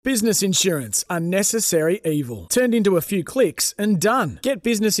Business insurance, unnecessary evil. Turned into a few clicks and done. Get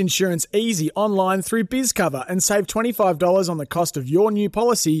business insurance easy online through BizCover and save $25 on the cost of your new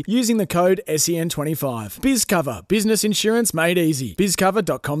policy using the code SEN25. BizCover, business insurance made easy.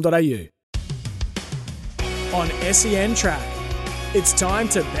 bizcover.com.au. On SEN Track, it's time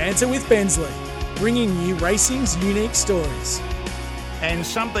to banter with Bensley, bringing you racing's unique stories. And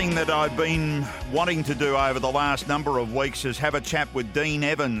something that I've been wanting to do over the last number of weeks is have a chat with Dean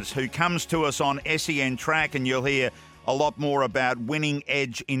Evans, who comes to us on SEN Track, and you'll hear a lot more about winning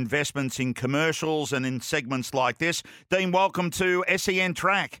edge investments in commercials and in segments like this. Dean, welcome to SEN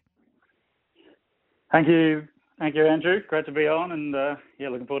Track. Thank you, Andrew. Great to be on, and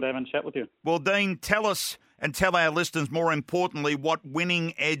looking forward to having a chat with you. Well, Dean, tell us and tell our listeners, more importantly, what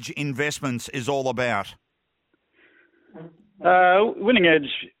winning edge investments is all about. Winning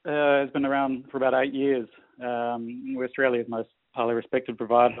Edge has been around for about 8 years. We're Australia's most highly respected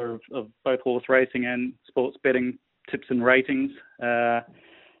provider of both horse racing and sports betting tips and ratings. Now,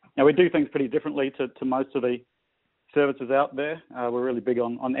 we do things pretty differently to most of the services out there. We're really big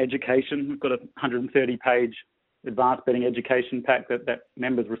on education. We've got a 130-page advanced betting education pack that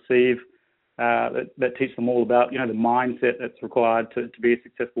members receive that teach them all about, the mindset that's required to be a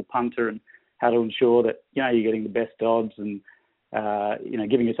successful punter and how to ensure that, you're getting the best odds and,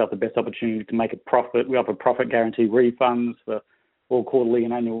 giving yourself the best opportunity to make a profit. We offer profit guarantee refunds for all quarterly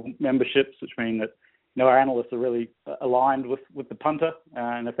and annual memberships, which mean that, our analysts are really aligned with the punter.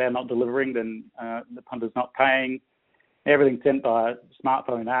 And if they're not delivering, then the punter's not paying. Everything's sent by a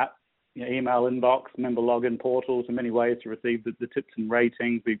smartphone app, email inbox, member login portals, and many ways to receive the tips and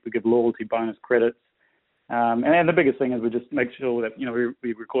ratings. We give loyalty bonus credits. And the biggest thing is we just make sure that,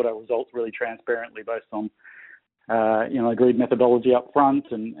 we record our results really transparently based on, agreed methodology up front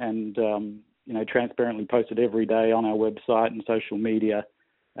and transparently posted every day on our website and social media.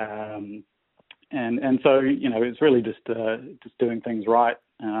 And so, it's really just doing things right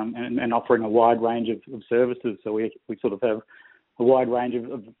and offering a wide range of services. So we sort of have a wide range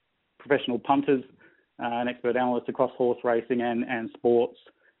of professional punters and expert analysts across horse racing and sports.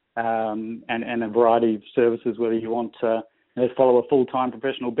 And a variety of services, whether you want to follow a full-time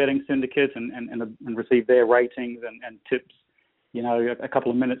professional betting syndicate and receive their ratings and tips, a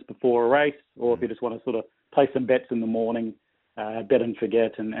couple of minutes before a race, or if you just want to sort of place some bets in the morning, bet and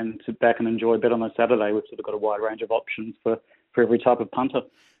forget, and sit back and enjoy bet on a Saturday. We've sort of got a wide range of options for every type of punter.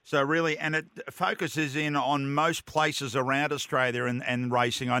 So really, and it focuses in on most places around Australia and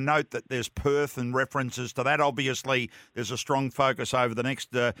racing. I note that there's Perth and references to that. Obviously, there's a strong focus over the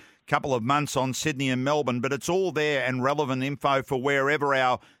next couple of months on Sydney and Melbourne, but it's all there and relevant info for wherever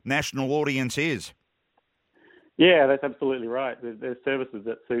our national audience is. Yeah, that's absolutely right. There's services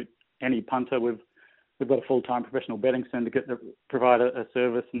that suit any punter. We've got a full-time professional betting syndicate that provide a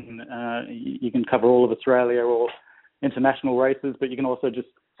service, and you can cover all of Australia or international races, but you can also just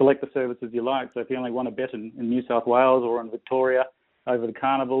select the services you like. So if you only want to bet in New South Wales or in Victoria over the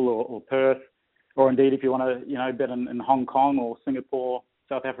Carnival or Perth, or indeed if you want to bet in Hong Kong or Singapore,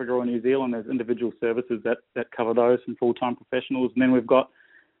 South Africa or New Zealand, there's individual services that cover those from full-time professionals. And then we've got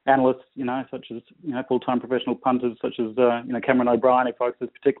analysts, such as full-time professional punters such as Cameron O'Brien, who focuses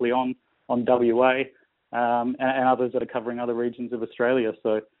particularly on WA, and others that are covering other regions of Australia.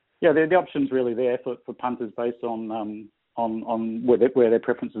 So yeah, the option's really there for punters based on where their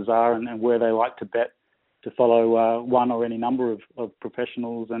preferences are and where they like to bet, to follow one or any number of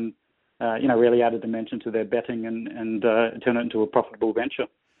professionals and really add a dimension to their betting and turn it into a profitable venture.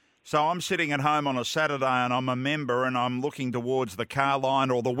 So I'm sitting at home on a Saturday and I'm a member and I'm looking towards the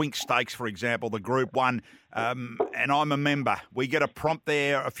Carline or the Winx Stakes, for example, the Group 1, and I'm a member. We get a prompt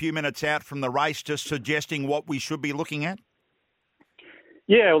there a few minutes out from the race just suggesting what we should be looking at?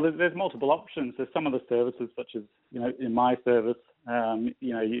 Yeah, well, there's multiple options. There's some of the services, such as in my service,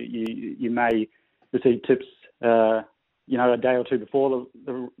 you may receive tips, a day or two before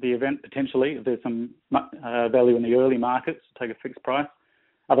the event potentially. If there's some value in the early markets, take a fixed price.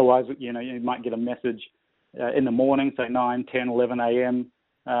 Otherwise, you might get a message in the morning, say 9, 10, 11 a.m.,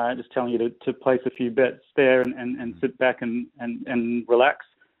 just telling you to place a few bets there and sit back and relax.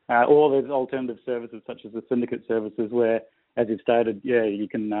 Or there's alternative services such as the syndicate services where, as you've stated, you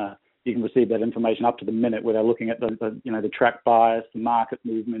can receive that information up to the minute where they're looking at the track bias, the market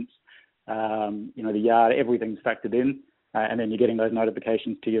movements, the yard, everything's factored in, and then you're getting those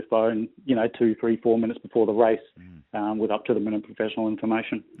notifications to your phone, 2, 3, 4 minutes before the race, with up to the minute professional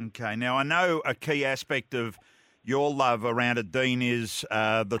information. Okay, now I know a key aspect of your love around it, Dean, is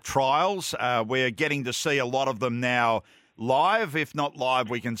the trials. We're getting to see a lot of them now live. If not live,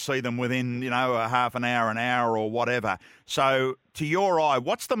 we can see them within, a half an hour or whatever. So to your eye,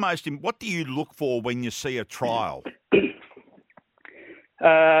 what do you look for when you see a trial?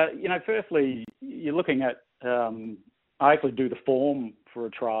 Firstly, you're looking at, I actually do the form for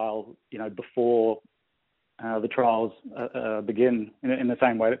a trial, before the trials begin in the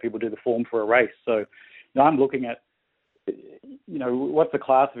same way that people do the form for a race. So I'm looking at, what's the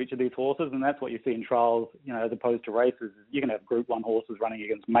class of each of these horses, and that's what you see in trials, as opposed to races. You can have Group 1 horses running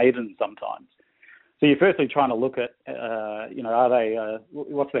against maidens sometimes. So you're firstly trying to look at, are they,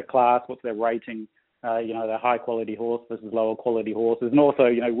 what's their class, what's their rating, they're high quality horse versus lower quality horses, and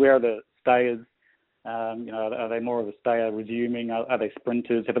also, where are the stayers? Are they more of a stayer resuming? Are they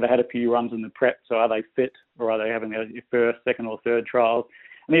sprinters? Have they had a few runs in the prep? So are they fit, or are they having their first, second, or third trials?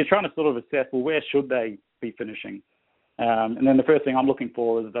 And you're trying to sort of assess, well, where should they be finishing? And then the first thing I'm looking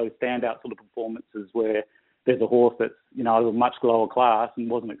for is those standout sort of performances where there's a horse that's, of a much lower class and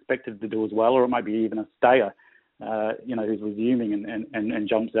wasn't expected to do as well, or it might be even a stayer, who's resuming and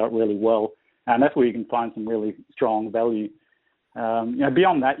jumps out really well. And that's where you can find some really strong value.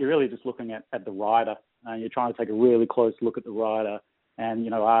 Beyond that, you're really just looking at the rider. You're trying to take a really close look at the rider,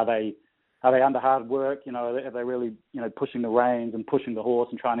 and are they under hard work? Are they really pushing the reins and pushing the horse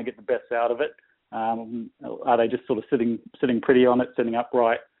and trying to get the best out of it? Are they just sort of sitting pretty on it, sitting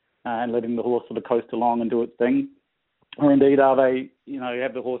upright, and letting the horse sort of coast along and do its thing? Or indeed, are they you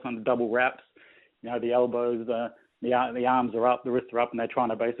have the horse under double wraps? The elbows, the arms are up, the wrists are up, and they're trying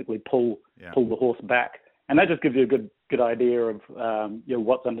to basically pull the horse back. And that just gives you a good idea of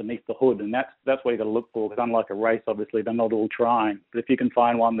what's underneath the hood, and that's what you got to look for. Because unlike a race, obviously they're not all trying. But if you can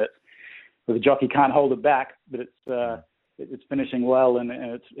find one where the jockey can't hold it back, but it's finishing well and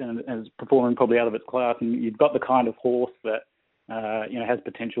it's performing probably out of its class, and you've got the kind of horse that has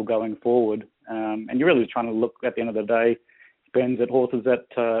potential going forward. And you're really trying to look at the end of the day, spends at horses that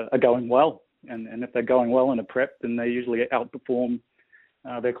are going well, and if they're going well in a prep, then they usually outperform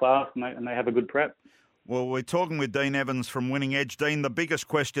their class, and they have a good prep. Well, we're talking with Dean Evans from Winning Edge. Dean, the biggest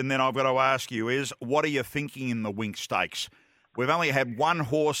question then I've got to ask you is, what are you thinking in the Winx Stakes? We've only had one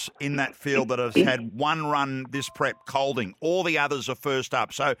horse in that field that has had one run this prep, Colding. All the others are first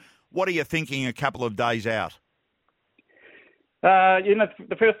up. So what are you thinking a couple of days out?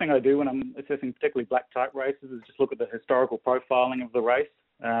 The first thing I do when I'm assessing particularly black type races is just look at the historical profiling of the race.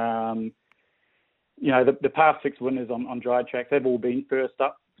 The past 6 winners on dry tracks, they've all been first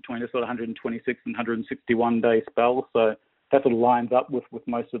up between a sort of 126 and 161 day spell. So that sort of lines up with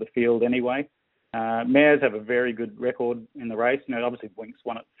most of the field anyway. Mares have a very good record in the race. Obviously Winx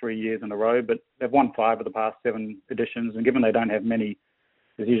won it 3 years in a row, but they've won 5 of the past 7 editions. And given they don't have many,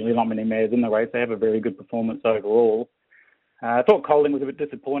 there's usually not many mares in the race, they have a very good performance overall. I thought Colding was a bit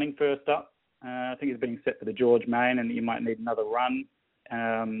disappointing first up. I think he's being set for the George Main, and you might need another run.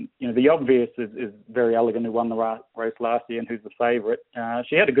 The obvious is Very Elegant, who won the race last year and who's the favourite.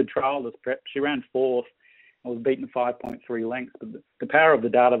 She had a good trial this prep. She ran 4th and was beaten 5.3 lengths. But the power of the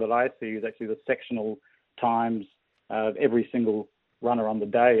data that I see is actually the sectional times of every single runner on the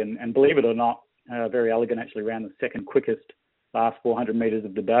day. And believe it or not, Very Elegant actually ran the second quickest last 400 metres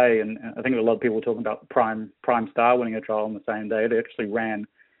of the day. And I think a lot of people were talking about Prime Star winning a trial on the same day. They actually ran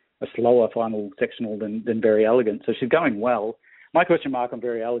a slower final sectional than Very Elegant. So she's going well. My question mark on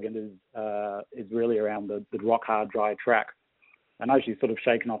Very Elegant is really around the rock hard dry track. I know she's sort of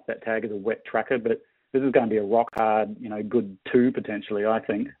shaken off that tag as a wet tracker, but this is going to be a rock hard, good 2 potentially, I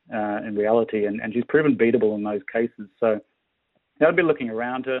think, in reality. And she's proven beatable in those cases. So I'd be looking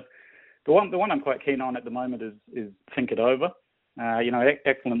around her. The one I'm quite keen on at the moment is Think It Over.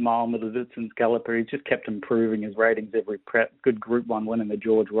 Excellent mile middle distance galloper. He's just kept improving his ratings every prep. Good Group 1 win in the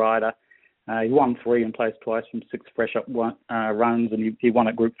George Rider. He won 3 and placed twice from 6 fresh up runs, and he won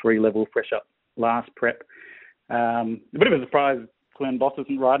at Group 3 level fresh up last prep. A bit of a surprise Glenn Boss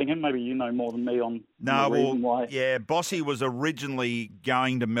isn't riding him. Maybe you know more than me on the reason why. Yeah, Bossy was originally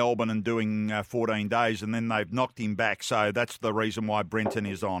going to Melbourne and doing 14 days, and then they've knocked him back. So that's the reason why Brenton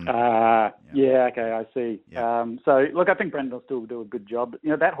is on. Okay, I see. Yeah. Look, I think Brenton will still do a good job.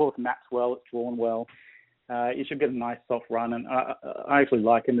 That horse maps well. It's drawn well. You should get a nice soft run, and I actually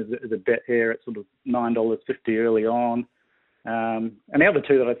like him as a bet here at sort of $9.50 early on. And the other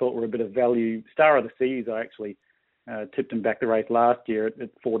 2 that I thought were a bit of value, Star of the Seas, I actually tipped him back the race last year at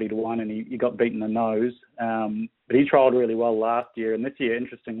 40-1, and he got beaten the nose. But he trialled really well last year, and this year,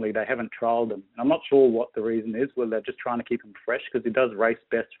 interestingly, they haven't trialled him. And I'm not sure what the reason is, whether they're just trying to keep him fresh, because he does race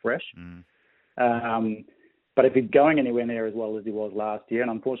best fresh. But if he's going anywhere near as well as he was last year,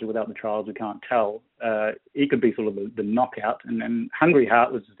 and unfortunately without the trials we can't tell, he could be sort of the knockout. And Hungry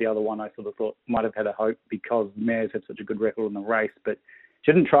Heart was the other one I sort of thought might have had a hope because Mare's had such a good record in the race, but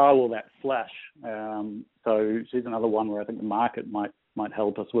she didn't trial all that flash. So she's another one where I think the market might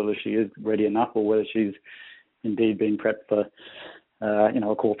help us, whether she is ready enough or whether she's indeed being prepped for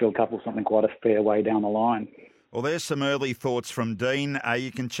a Caulfield Cup or something quite a fair way down the line. Well, there's some early thoughts from Dean.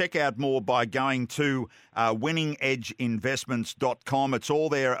 You can check out more by going to winningedgeinvestments.com. It's all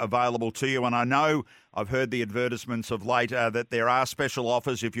there available to you. And I know I've heard the advertisements of late that there are special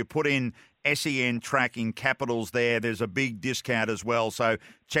offers. If you put in SEN Track in capitals there's a big discount as well. So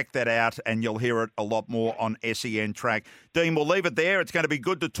check that out and you'll hear it a lot more on SEN Track. Dean, we'll leave it there. It's going to be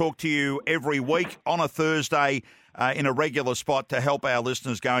good to talk to you every week on a Thursday in a regular spot to help our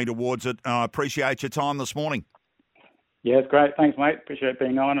listeners going towards it. I appreciate your time this morning. Yeah, it's great. Thanks, mate. Appreciate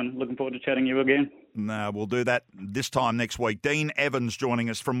being on and looking forward to chatting to you again. We'll do that this time next week. Dean Evans joining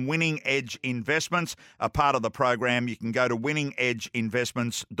us from Winning Edge Investments, a part of the program. You can go to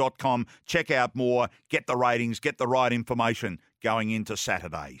winningedgeinvestments.com, check out more, get the ratings, get the right information going into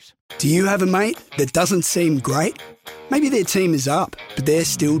Saturdays. Do you have a mate that doesn't seem great? Maybe their team is up, but they're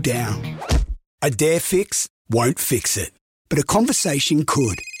still down. A Dare Fix won't fix it, but a conversation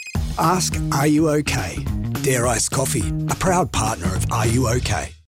could. Ask, are you okay? Dare Iced Coffee, a proud partner of Are You OK?